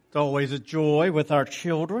It's always a joy with our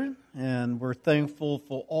children, and we're thankful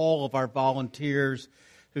for all of our volunteers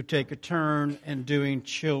who take a turn in doing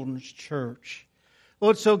children's church.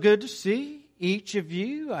 Well, it's so good to see each of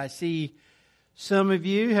you. I see some of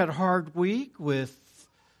you had a hard week with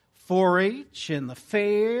 4-H and the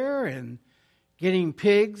fair and getting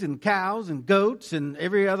pigs and cows and goats and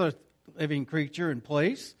every other living creature in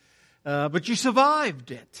place. But you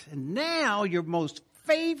survived it. And now your most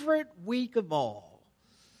favorite week of all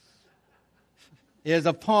is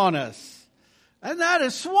upon us. And that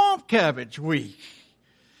is Swamp Cabbage Week.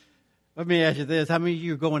 Let me ask you this. How many of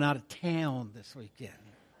you are going out of town this weekend?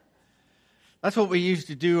 That's what we used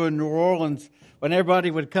to do in New Orleans. When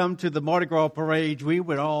everybody would come to the Mardi Gras parade, we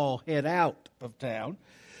would all head out of town.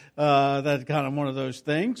 That's kind of one of those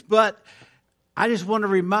things. But I just want to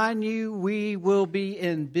remind you, we will be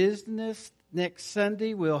in business next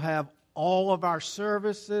Sunday. We'll have all of our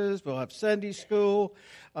services. We'll have Sunday school.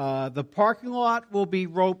 The parking lot will be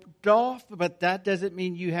roped off, but that doesn't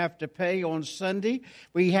mean you have to pay on Sunday.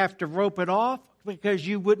 We have to rope it off because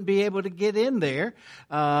you wouldn't be able to get in there.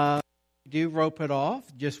 Do rope it off.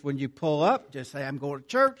 Just when you pull up, just say, I'm going to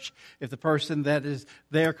church. If the person that is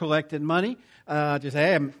there collecting money, just say,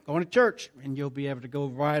 hey, I'm going to church. And you'll be able to go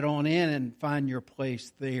right on in and find your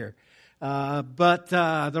place there. But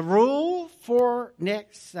the rule for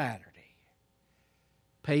next Saturday,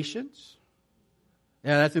 patience.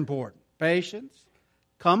 Yeah, that's important. Patience.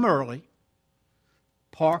 Come early.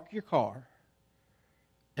 Park your car.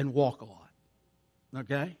 And walk a lot.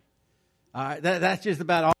 Okay? All right, that's just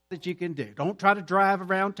about all that you can do. Don't try to drive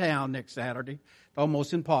around town next Saturday. It's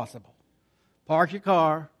almost impossible. Park your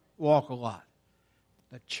car. Walk a lot.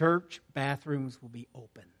 The church bathrooms will be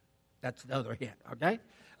open. That's the other hint. Okay?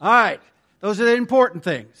 All right. Those are the important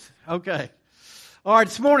things. Okay. All right,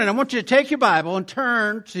 this morning I want you to take your Bible and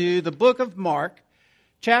turn to the book of Mark,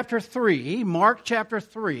 chapter 3. Mark chapter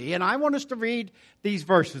 3. And I want us to read these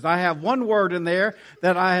verses. I have one word in there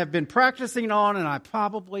that I have been practicing on, and I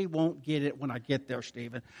probably won't get it when I get there,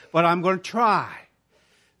 Stephen. But I'm going to try.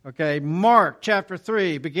 Okay, Mark chapter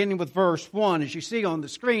 3, beginning with verse 1. As you see on the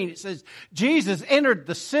screen, it says, Jesus entered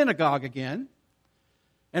the synagogue again,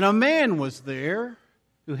 and a man was there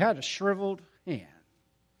who had a shriveled hand.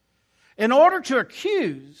 In order to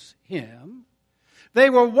accuse him,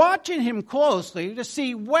 they were watching him closely to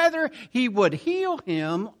see whether he would heal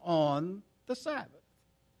him on the Sabbath.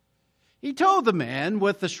 He told the man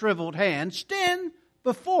with the shriveled hand, stand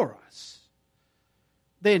before us.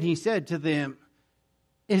 Then he said to them,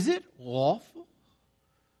 is it lawful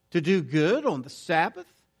to do good on the Sabbath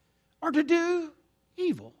or to do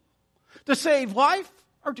evil, to save life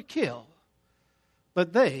or to kill?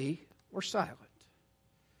 But they were silent.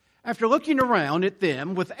 After looking around at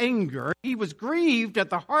them with anger, he was grieved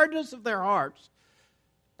at the hardness of their hearts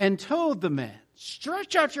and told the man,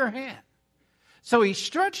 stretch out your hand. So he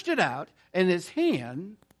stretched it out, and his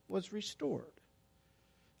hand was restored.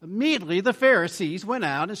 Immediately the Pharisees went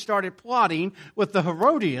out and started plotting with the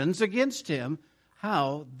Herodians against him,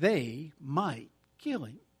 how they might kill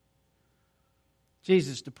him.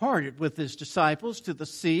 Jesus departed with his disciples to the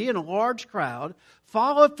sea, and a large crowd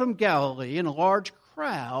followed from Galilee, and a large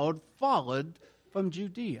crowd followed from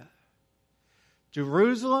Judea.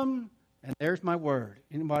 Jerusalem, and there's my word.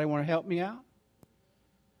 Anybody want to help me out?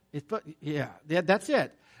 Yeah, that's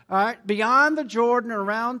it. All right, beyond the Jordan,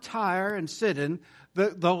 around Tyre and Sidon,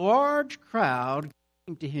 the large crowd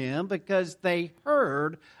came to him because they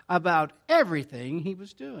heard about everything he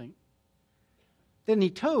was doing. Then he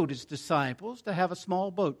told his disciples to have a small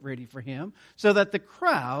boat ready for him so that the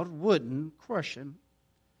crowd wouldn't crush him.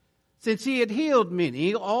 Since he had healed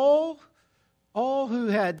many, all who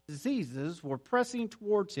had diseases were pressing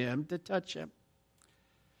towards him to touch him.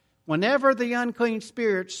 Whenever the unclean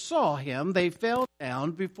spirits saw him, they fell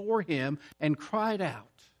down before him and cried out,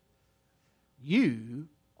 you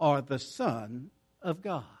are the Son of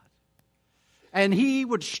God. And he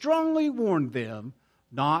would strongly warn them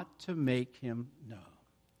not to make him known.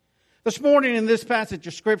 This morning in this passage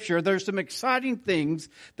of Scripture, there's some exciting things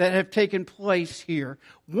that have taken place here.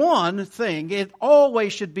 One thing, it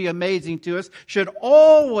always should be amazing to us, should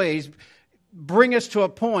always bring us to a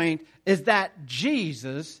point, is that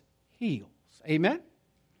Jesus heals. Amen?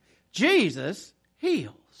 Jesus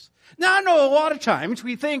heals. Now, I know a lot of times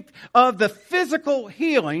we think of the physical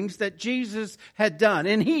healings that Jesus had done,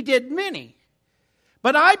 and he did many.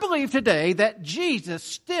 But I believe today that Jesus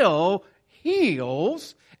still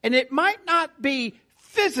heals, and it might not be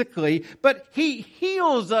physically, but he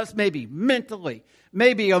heals us maybe mentally,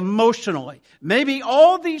 maybe emotionally, maybe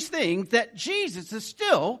all these things, that Jesus is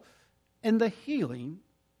still in the healing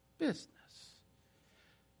business.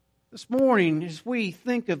 This morning, as we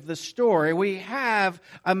think of the story, we have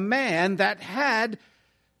a man that had,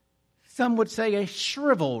 some would say, a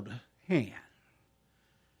shriveled hand.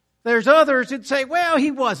 There's others that say, well,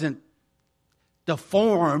 he wasn't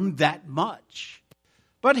deformed that much.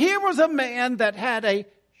 But here was a man that had a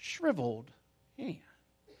shriveled hand.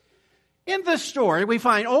 In this story, we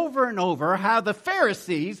find over and over how the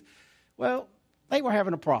Pharisees, well, they were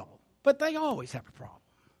having a problem. But they always have a problem.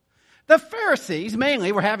 The Pharisees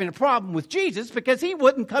mainly were having a problem with Jesus because he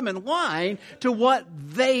wouldn't come in line to what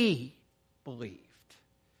they believed.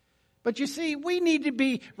 But you see, we need to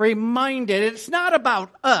be reminded it's not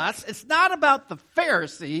about us. It's not about the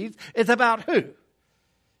Pharisees. It's about who?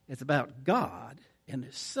 It's about God and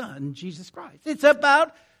His Son, Jesus Christ. It's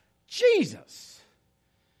about Jesus.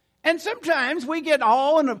 And sometimes we get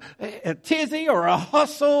all in a tizzy or a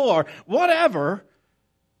hustle or whatever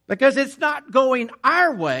because it's not going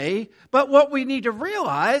our way. But what we need to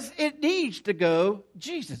realize, it needs to go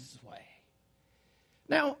Jesus' way.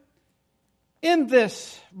 Now, in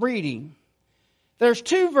this reading, there's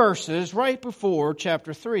 2 verses right before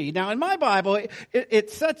chapter 3. Now, in my Bible,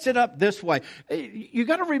 it sets it up this way. You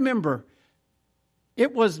got to remember,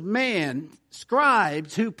 it was man,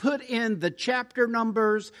 scribes, who put in the chapter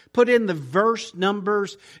numbers, put in the verse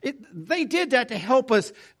numbers. They did that to help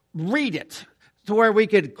us read it to where we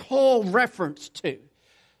could call reference to.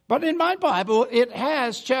 But in my Bible, it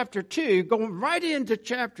has chapter 2 going right into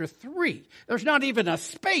chapter 3. There's not even a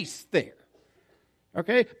space there.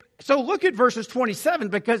 Okay, so look at verses 27,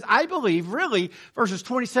 because I believe really verses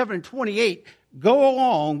 27 and 28 go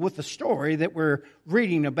along with the story that we're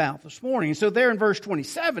reading about this morning. So there in verse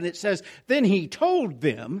 27 it says, "Then he told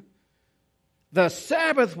them, the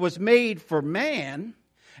Sabbath was made for man,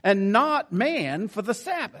 and not man for the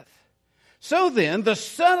Sabbath. So then the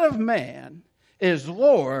Son of Man is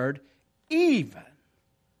Lord even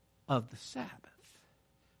of the Sabbath."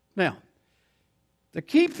 Now, to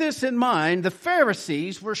keep this in mind, the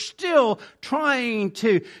Pharisees were still trying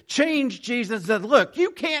to change Jesus and said, look,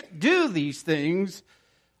 you can't do these things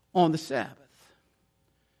on the Sabbath.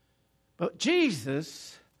 But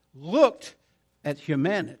Jesus looked at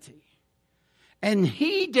humanity, and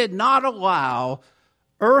He did not allow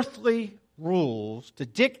earthly rules to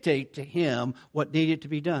dictate to Him what needed to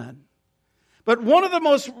be done. But one of the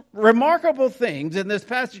most remarkable things in this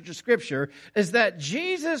passage of Scripture is that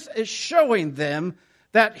Jesus is showing them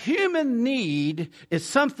that human need is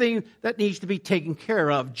something that needs to be taken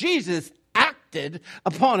care of. Jesus acted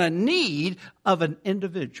upon a need of an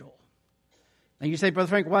individual. And you say, Brother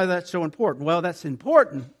Frank, why is that so important? Well, that's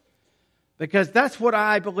important because that's what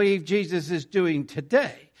I believe Jesus is doing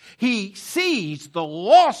today. He sees the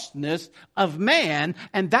lostness of man,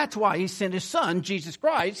 and that's why He sent His Son, Jesus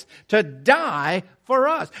Christ, to die for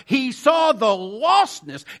us. He saw the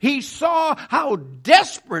lostness. He saw how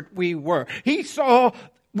desperate we were. He saw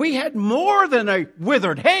we had more than a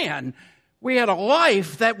withered hand. We had a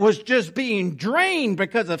life that was just being drained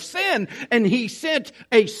because of sin, and He sent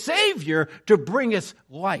a Savior to bring us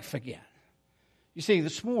life again. You see,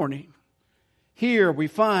 this morning, here we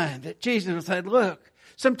find that Jesus said, look,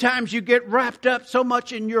 sometimes you get wrapped up so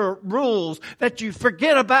much in your rules that you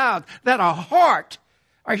forget about that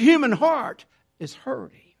a human heart, is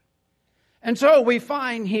hurting. And so we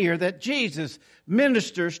find here that Jesus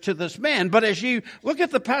ministers to this man. But as you look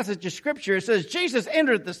at the passage of Scripture, it says Jesus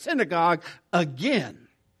entered the synagogue again.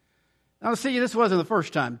 Now see, this wasn't the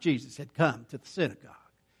first time Jesus had come to the synagogue.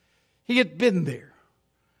 He had been there.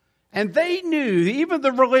 And they knew, even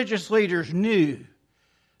the religious leaders knew,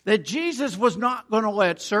 that Jesus was not going to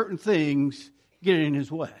let certain things get in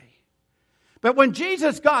His way. But when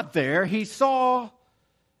Jesus got there, He saw,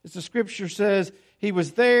 as the Scripture says, He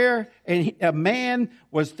was there, and a man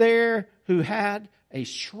was there who had a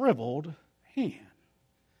shriveled hand.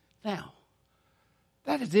 Now,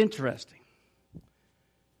 that is interesting.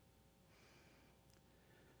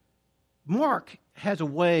 Mark has a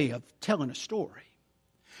way of telling a story.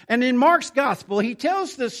 And in Mark's gospel, he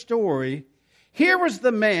tells this story. Here was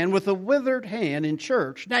the man with a withered hand in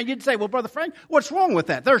church. Now you'd say, well, Brother Frank, what's wrong with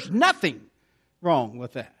that? There's nothing wrong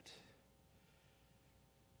with that.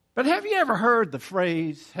 But have you ever heard the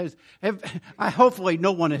phrase, hopefully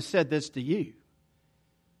no one has said this to you,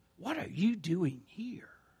 what are you doing here?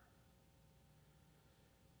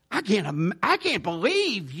 I can't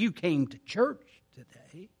believe you came to church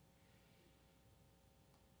today.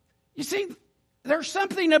 You see, there's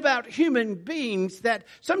something about human beings that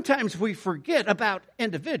sometimes we forget about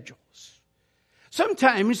individuals.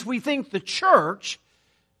 Sometimes we think the church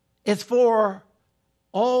is for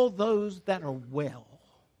all those that are well.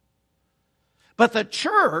 But the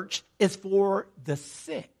church is for the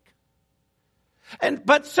sick.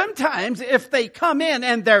 But sometimes if they come in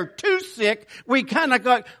and they're too sick, we kind of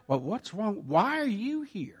go, well, what's wrong? Why are you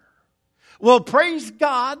here? Well, praise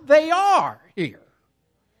God, they are here.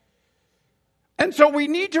 And so we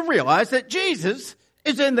need to realize that Jesus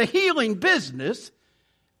is in the healing business.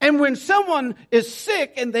 And when someone is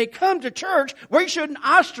sick and they come to church, we shouldn't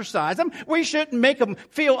ostracize them. We shouldn't make them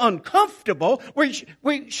feel uncomfortable. We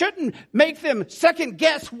shouldn't make them second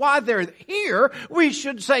guess why they're here. We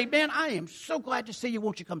should say, man, I am so glad to see you.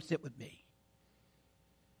 Won't you come sit with me?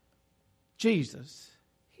 Jesus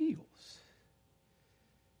heals.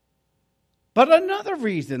 But another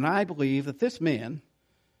reason I believe that this man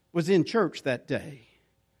was in church that day,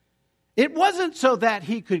 it wasn't so that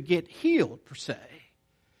he could get healed per se,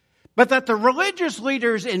 but that the religious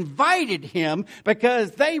leaders invited him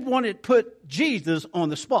because they wanted to put Jesus on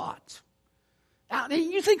the spot. Now,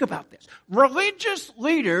 you think about this. Religious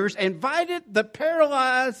leaders invited the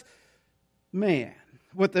paralyzed man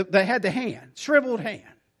they had the hand, shriveled hand,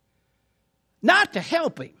 not to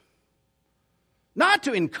help him, not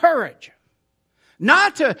to encourage him,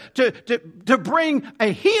 not to bring a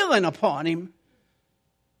healing upon him.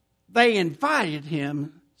 They invited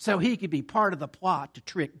him so he could be part of the plot to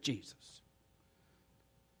trick Jesus.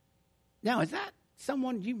 Now, is that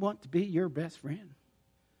someone you want to be your best friend?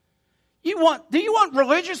 Do you want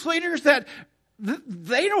religious leaders that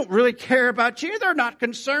they don't really care about you? They're not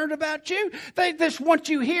concerned about you. They just want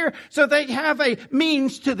you here so they have a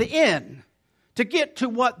means to the end to get to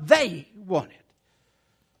what they wanted.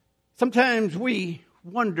 Sometimes we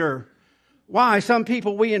wonder why some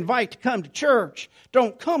people we invite to come to church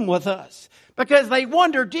don't come with us. Because they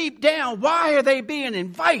wonder deep down, why are they being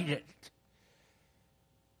invited?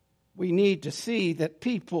 We need to see that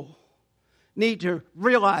people need to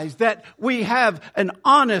realize that we have an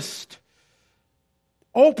honest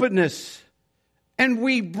openness. And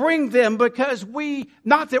we bring them because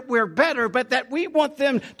not that we're better, but that we want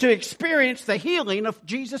them to experience the healing of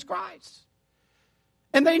Jesus Christ.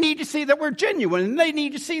 And they need to see that we're genuine, and they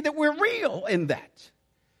need to see that we're real in that.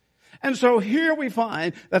 And so here we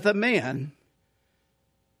find that the man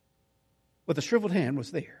with the shriveled hand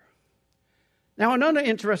was there. Now, another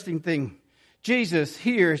interesting thing Jesus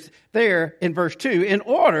hears there in verse 2, in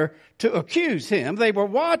order to accuse him, they were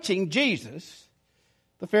watching Jesus,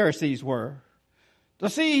 the Pharisees were, to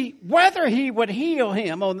see whether he would heal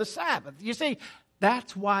him on the Sabbath. You see,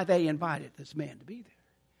 that's why they invited this man to be there.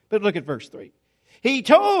 But look at verse 3. He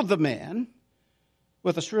told the man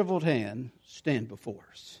with a shriveled hand, stand before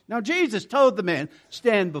us. Now, Jesus told the man,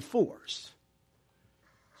 stand before us.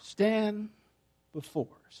 Stand before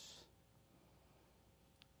us.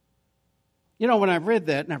 You know, when I read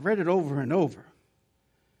that, and I've read it over and over,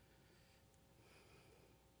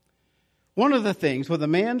 one of the things, when the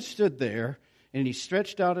man stood there and he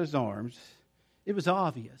stretched out his arms, it was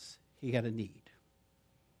obvious he had a need.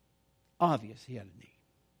 Obvious he had a need.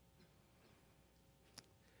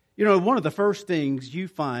 You know, one of the first things you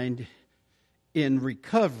find in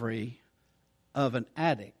recovery of an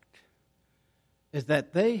addict is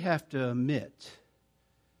that they have to admit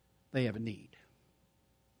they have a need.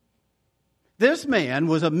 This man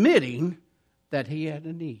was admitting that he had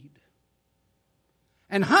a need.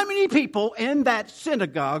 And how many people in that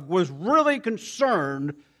synagogue was really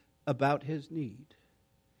concerned about his need?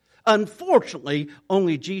 Unfortunately,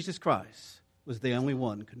 only Jesus Christ was the only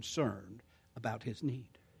one concerned about his need.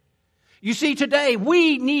 You see, today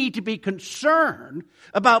we need to be concerned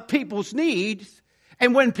about people's needs.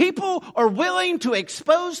 And when people are willing to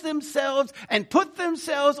expose themselves and put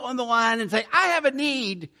themselves on the line and say, I have a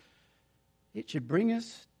need, it should bring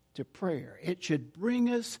us to prayer. It should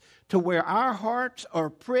bring us to where our hearts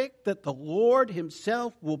are pricked, that the Lord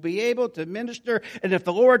himself will be able to minister. And if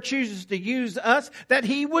the Lord chooses to use us, that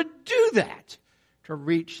he would do that to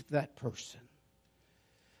reach that person.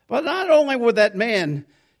 But not only would that man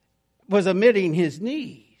was admitting his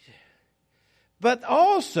need, but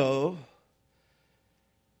also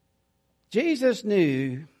Jesus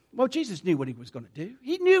knew what he was going to do.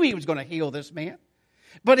 He knew he was going to heal this man.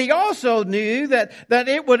 But he also knew that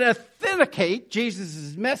it would authenticate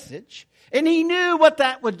Jesus' message. And he knew what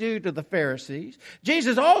that would do to the Pharisees.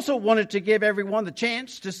 Jesus also wanted to give everyone the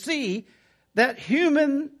chance to see that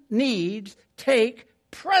human needs take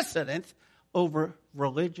precedence over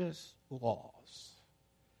religious laws.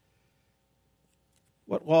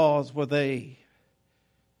 What laws were they?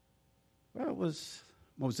 Well, it was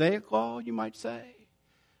Mosaic law, you might say.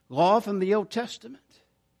 Law from the Old Testament.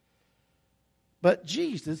 But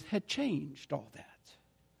Jesus had changed all that.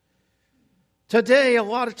 Today, a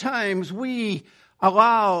lot of times we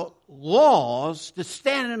allow laws to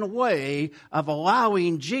stand in the way of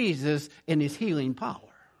allowing Jesus and his healing power.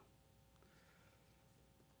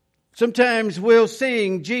 Sometimes we'll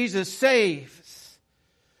sing, Jesus saves.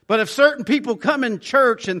 But if certain people come in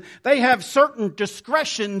church and they have certain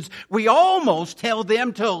discretions, we almost tell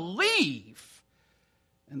them to leave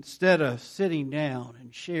instead of sitting down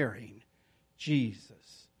and sharing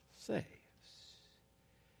Jesus saves.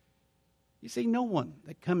 You see, no one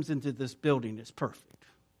that comes into this building is perfect.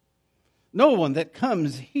 No one that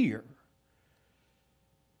comes here.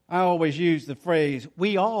 I always use the phrase,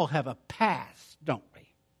 we all have a past, don't we?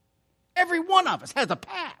 Every one of us has a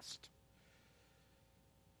past.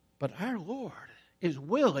 But our Lord is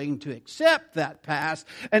willing to accept that past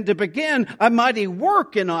and to begin a mighty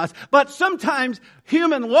work in us. But sometimes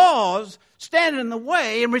human laws stand in the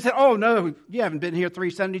way and we say, oh no, you haven't been here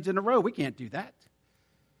 3 Sundays in a row. We can't do that.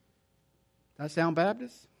 Does that sound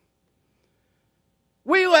Baptist?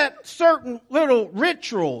 We let certain little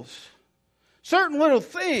rituals, certain little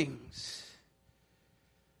things,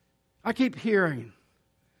 I keep hearing,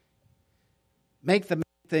 make the main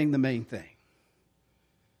thing the main thing.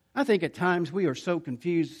 I think at times we are so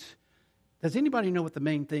confused. Does anybody know what the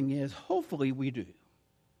main thing is? Hopefully we do.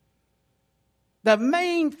 The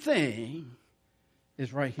main thing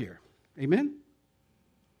is right here. Amen?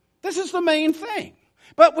 This is the main thing.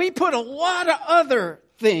 But we put a lot of other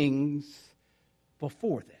things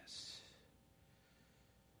before this.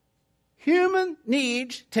 Human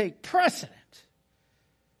needs take precedent.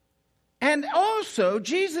 And also,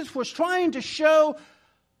 Jesus was trying to show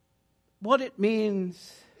what it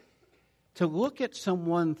means to look at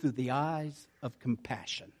someone through the eyes of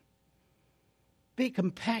compassion. Be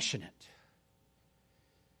compassionate.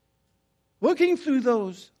 Looking through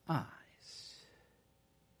those eyes.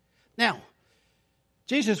 Now,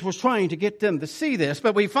 Jesus was trying to get them to see this,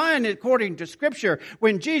 but we find, according to Scripture,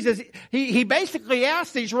 when Jesus, he basically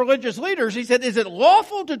asked these religious leaders, he said, is it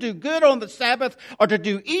lawful to do good on the Sabbath, or to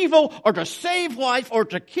do evil, or to save life, or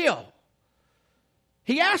to kill?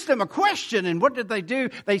 He asked them a question, and what did they do?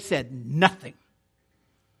 They said nothing.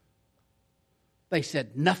 They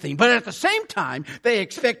said nothing. But at the same time, they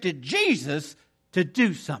expected Jesus to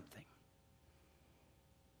do something.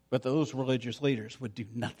 But those religious leaders would do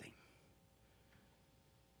nothing.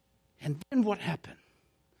 And then what happened?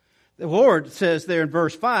 The Lord says there in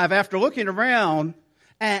verse 5, after looking around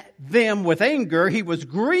at them with anger, he was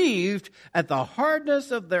grieved at the hardness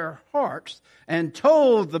of their hearts and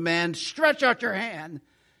told the man, stretch out your hand.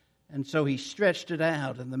 And so he stretched it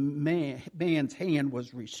out, and the man's hand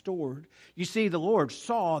was restored. You see, the Lord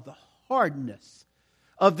saw the hardness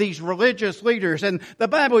of these religious leaders. And the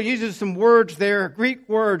Bible uses some words there, Greek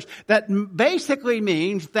words, that basically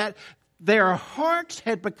means that their hearts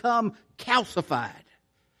had become calcified,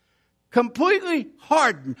 completely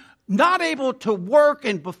hardened, not able to work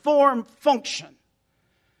and perform function.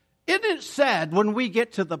 Isn't it sad when we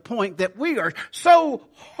get to the point that we are so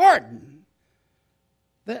hardened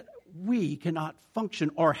that we cannot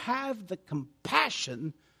function or have the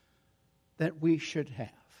compassion that we should have?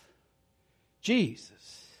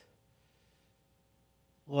 Jesus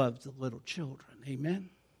loves the little children. Amen?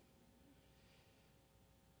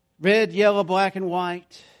 Red, yellow, black, and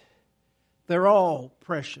white, they're all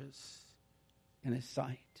precious in His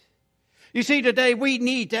sight. You see, today we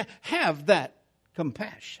need to have that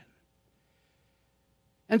compassion.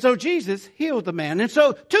 And so Jesus healed the man. And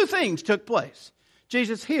so 2 things took place.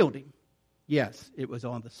 Jesus healed him. Yes, it was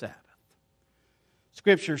on the Sabbath.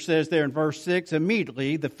 Scripture says there in verse 6,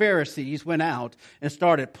 immediately the Pharisees went out and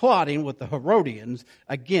started plotting with the Herodians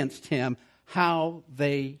against him, how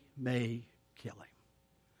they may kill him.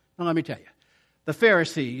 Now let me tell you, the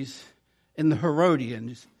Pharisees and the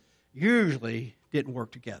Herodians usually didn't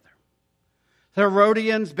work together. The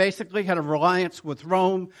Herodians basically had a reliance with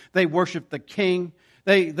Rome. They worshiped the king.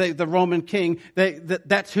 The Roman king.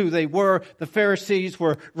 That's who they were. The Pharisees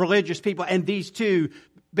were religious people, and these two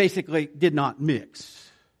basically did not mix.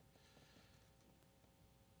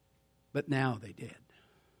 But now they did.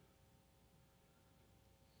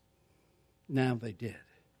 Now they did.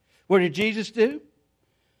 What did Jesus do?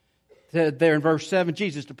 There in verse 7,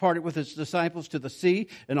 Jesus departed with his disciples to the sea,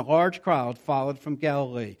 and a large crowd followed from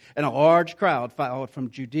Galilee, and a large crowd followed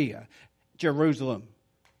from Judea, Jerusalem,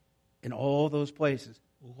 in all those places.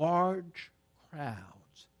 Large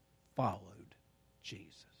crowds followed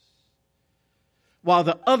Jesus, while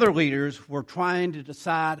the other leaders were trying to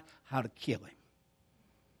decide how to kill him.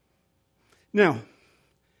 Now,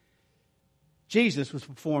 Jesus was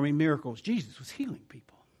performing miracles. Jesus was healing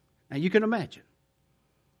people. Now, you can imagine.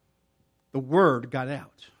 The word got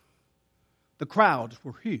out. The crowds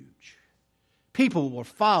were huge. People were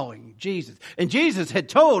following Jesus. And Jesus had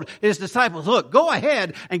told his disciples, look, go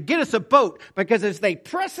ahead and get us a boat, because as they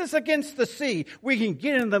press us against the sea, we can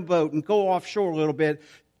get in the boat and go offshore a little bit,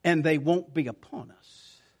 and they won't be upon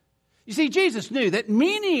us. You see, Jesus knew that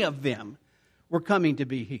many of them were coming to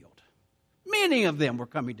be healed. Many of them were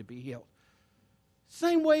coming to be healed.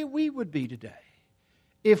 Same way we would be today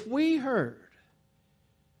if we heard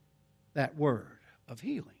that word of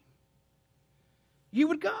healing. You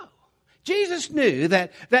would go. Jesus knew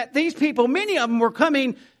that these people, many of them were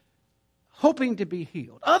coming hoping to be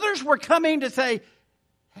healed. Others were coming to say,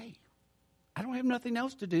 hey, I don't have nothing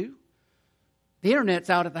else to do. The internet's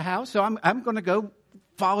out at the house, so I'm going to go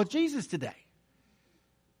follow Jesus today.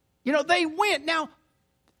 You know, they went. Now,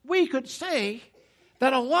 we could say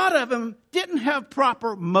that a lot of them didn't have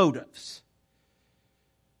proper motives.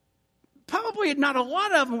 Probably not a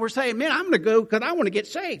lot of them were saying, man, I'm going to go because I want to get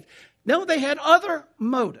saved. No, they had other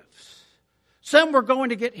motives. Some were going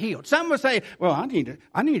to get healed. Some would say, well, I need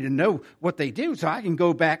to know what they do so I can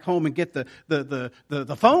go back home and get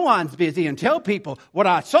the phone lines busy and tell people what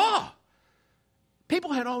I saw.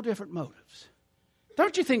 People had all different motives.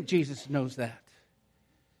 Don't you think Jesus knows that?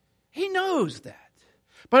 He knows that.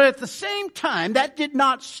 But at the same time, that did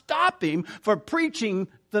not stop him from preaching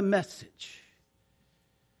the message.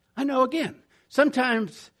 I know, again,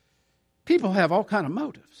 sometimes people have all kinds of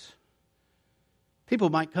motives. People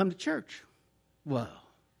might come to church. Well,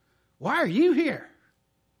 why are you here?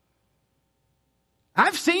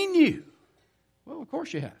 I've seen you. Well, of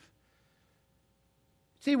course you have.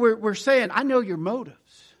 See, we're saying, I know your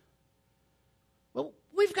motives. Well,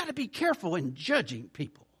 we've got to be careful in judging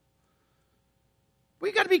people.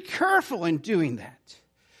 We've got to be careful in doing that.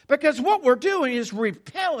 Because what we're doing is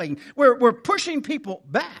repelling. We're pushing people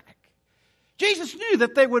back. Jesus knew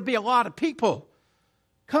that there would be a lot of people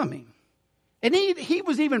coming. And he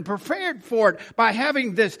was even prepared for it by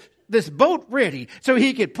having this boat ready so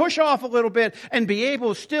he could push off a little bit and be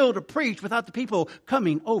able still to preach without the people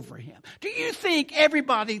coming over him. Do you think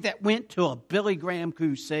everybody that went to a Billy Graham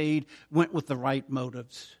crusade went with the right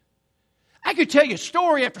motives? I could tell you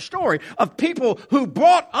story after story of people who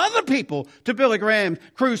brought other people to Billy Graham's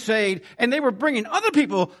crusade, and they were bringing other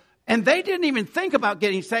people, and they didn't even think about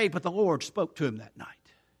getting saved, but the Lord spoke to him that night.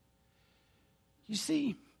 You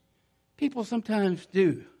see, people sometimes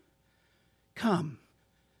do come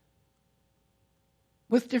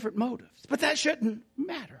with different motives, but that shouldn't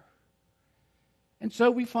matter. And so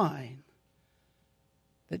we find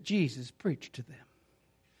that Jesus preached to them.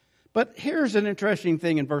 But here's an interesting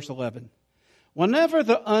thing in verse 11. Whenever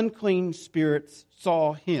the unclean spirits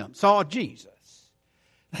saw Jesus,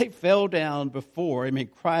 they fell down before him and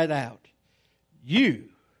cried out, "You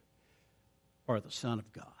are the Son of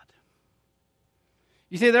God."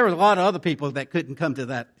 You see, there were a lot of other people that couldn't come to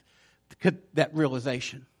that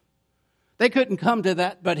realization. They couldn't come to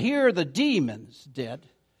that, but here the demons did.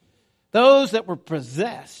 Those that were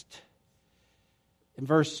possessed. In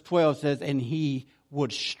verse 12 says, and he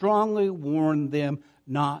would strongly warn them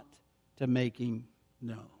not to make him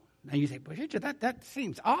known. Now you say, but Richard, that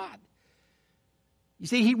seems odd. You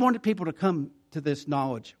see, he wanted people to come to this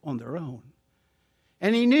knowledge on their own.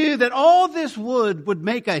 And he knew that all this would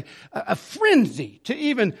make a frenzy to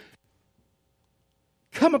even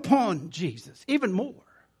come upon Jesus, even more.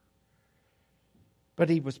 But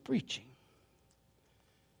he was preaching.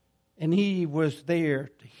 And he was there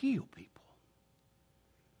to heal people.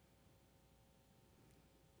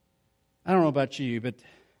 I don't know about you, but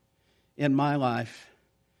in my life,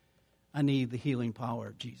 I need the healing power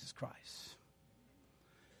of Jesus Christ.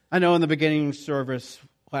 I know in the beginning service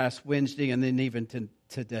last Wednesday and then even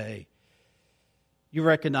today, you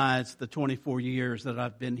recognize the 24 years that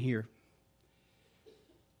I've been here.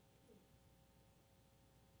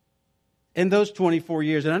 In those 24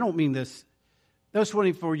 years, and I don't mean this, those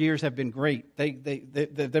 24 years have been great. They've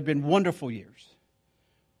been wonderful years.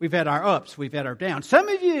 We've had our ups, we've had our downs. Some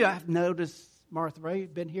of you, I've noticed, Martha Ray,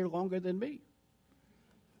 have been here longer than me.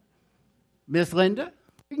 Miss Linda,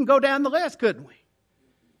 we can go down the list, couldn't we?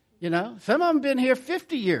 You know, some of them have been here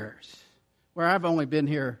 50 years, where I've only been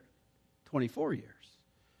here 24 years.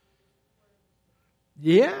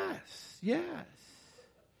 Yes.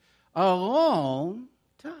 A long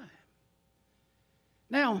time.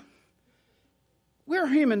 Now, we're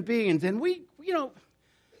human beings, and we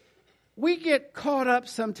get caught up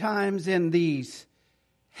sometimes in these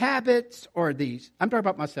habits or these, I'm talking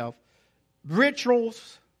about myself,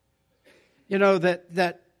 rituals, that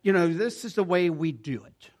this is the way we do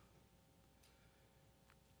it.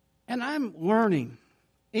 And I'm learning,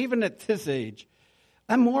 even at this age,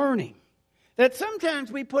 I'm learning that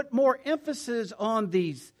sometimes we put more emphasis on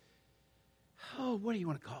these what do you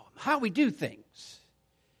want to call them? How we do things.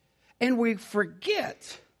 And we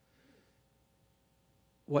forget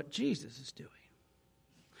what Jesus is doing.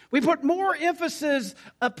 We put more emphasis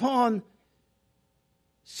upon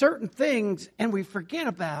certain things and we forget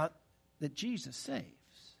about that Jesus saves.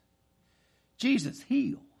 Jesus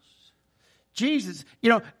heals. Jesus,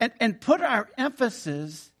 and put our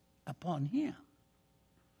emphasis upon Him.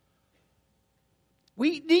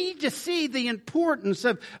 We need to see the importance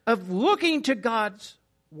of looking to God's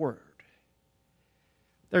Word.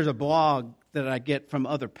 There's a blog that I get from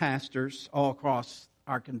other pastors all across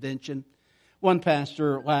our convention. One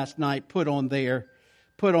pastor last night put on there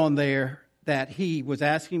that he was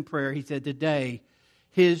asking prayer. He said today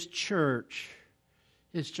his church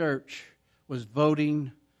was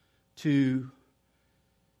voting to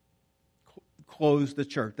close the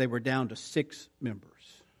church. They were down to 6 members.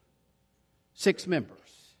 6 members.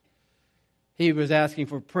 He was asking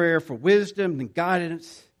for prayer for wisdom and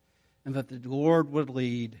guidance, and that the Lord would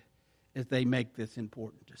lead as they make this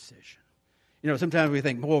important decision. Sometimes we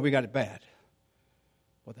think, boy, we got it bad.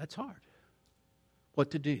 Well, that's hard.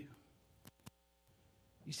 What to do?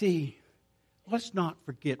 You see, let's not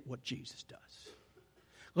forget what Jesus does.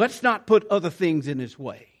 Let's not put other things in His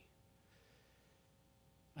way.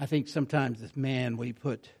 I think sometimes as man we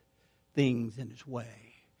put things in His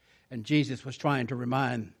way. And Jesus was trying to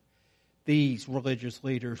remind these religious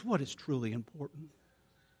leaders what is truly important.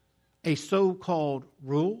 A so-called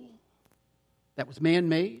rule that was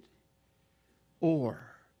man-made, or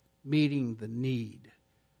meeting the need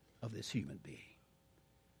of this human being.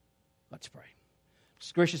 Let's pray.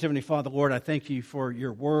 Gracious Heavenly Father, Lord, I thank You for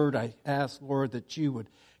Your word. I ask, Lord, that You would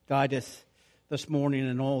guide us this morning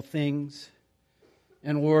in all things.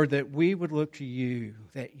 And Lord, that we would look to You,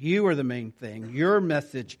 that You are the main thing. Your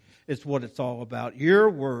message is what it's all about. Your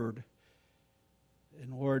word.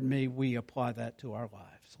 And Lord, may we apply that to our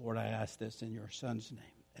lives. Lord, I ask this in Your Son's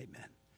name. Amen.